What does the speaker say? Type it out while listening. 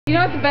You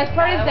know what the best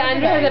part is? That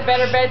Andrew has a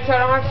better bed, so I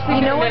don't have to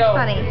sleep in the middle. You know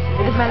what's funny?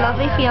 Is my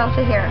lovely fiance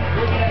here,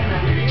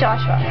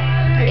 Joshua,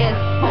 is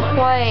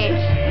quite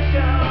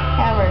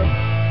hammered.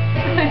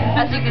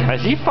 As you can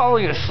Is he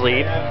falling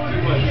asleep?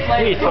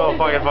 He's so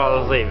fucking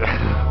falling asleep.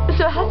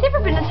 So has he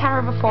ever been this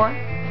hammered before?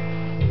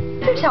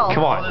 Do tell.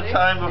 Come on. All the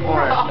time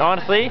before.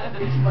 Honestly,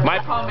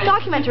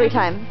 Documentary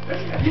time.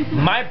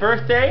 my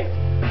birthday,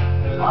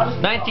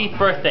 19th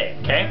birthday,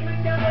 okay?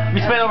 We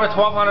spent over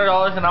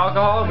 $1,200 in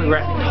alcohol. We were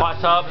at hot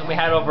tubs and we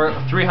had over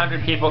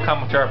 300 people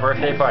come to our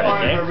birthday party,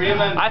 okay?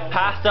 I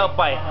passed out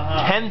by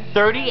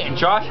 10:30 and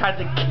Josh had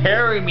to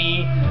carry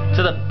me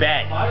to the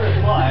bed.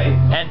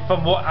 And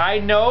from what I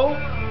know,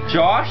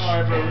 Josh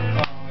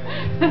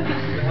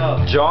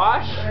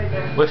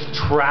was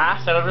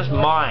trashed out of his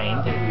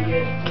mind,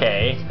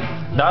 okay?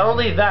 Not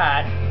only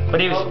that, but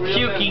he was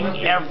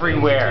puking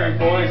everywhere.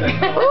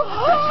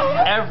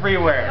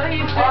 Everywhere.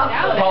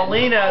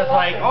 Paulina is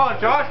like, oh,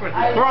 Josh was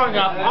throwing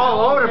up all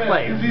over the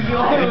place.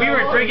 And we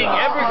were drinking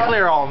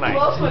Everclear all night.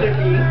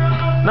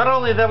 Not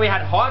only that, we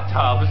had hot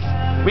tubs,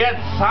 we had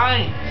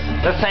signs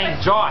that saying,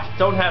 Josh,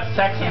 don't have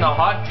sex in the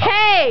hot tub.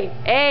 Hey!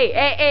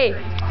 Hey!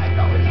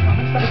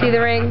 See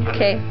the ring?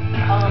 Okay.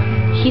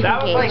 He's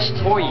that engaged. was like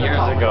 4 years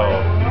ago.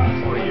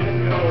 4 years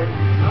ago.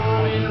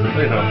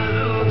 You know.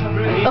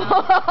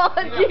 Oh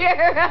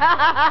dear!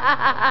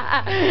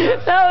 That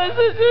was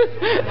such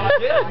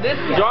This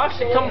Josh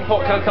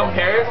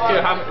compares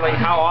to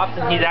how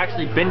often he's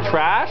actually been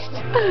trashed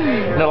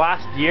in the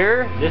last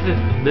year. This is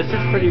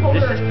pretty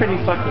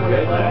fucking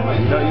good,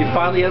 man. You know, you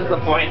finally get to the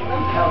point.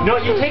 You know,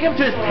 you take him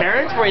to his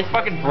parents where he's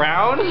fucking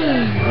brown.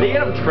 They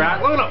get him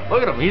trashed.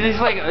 Look at him. He's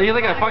like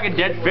a fucking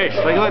dead fish.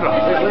 Like look at him.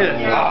 Look at this.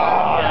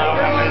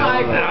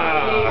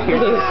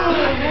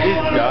 He's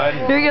done.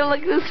 You're gonna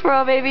look at this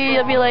pro, baby.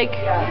 You'll be like,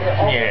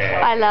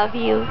 yeah. I love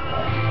you.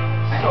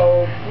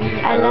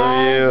 I love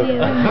you.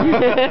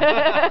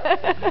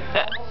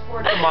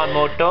 Come on,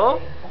 Moto.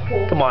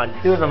 Come on,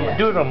 do the moto.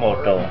 Do the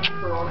moto.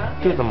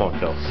 Come on, do the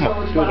moto.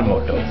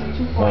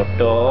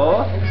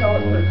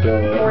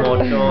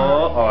 Moto.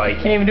 Oh, I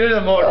can't even do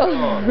the moto.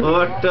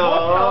 Moto.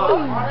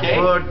 Okay.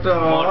 Moto.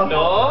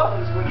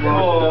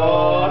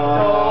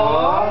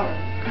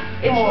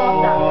 It's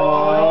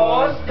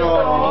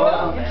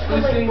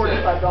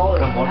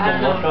not that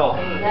Moto.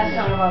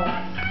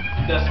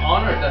 That's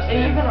honor. That's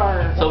name.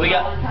 So we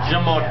got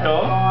Jamoto.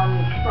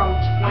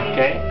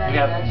 Okay. We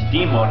have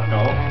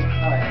Dimoto.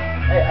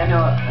 I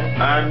know.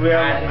 And we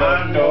have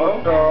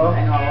Moto.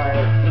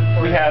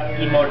 We have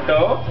Imoto.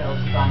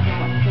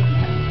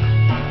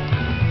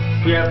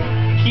 We have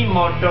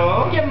Kimoto.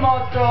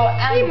 Kimoto.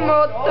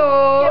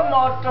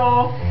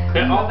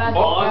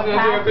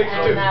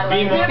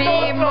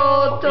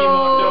 Bimoto.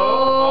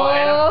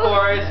 And of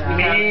course,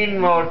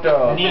 Ninmoto.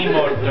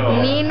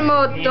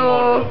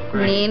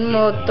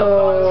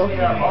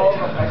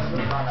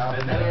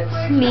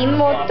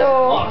 Ninmoto.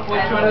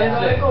 Which one is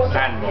it?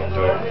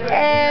 Sanmoto.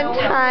 And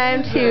time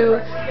to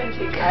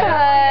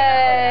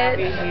cut.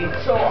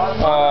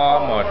 Oh,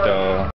 Moto.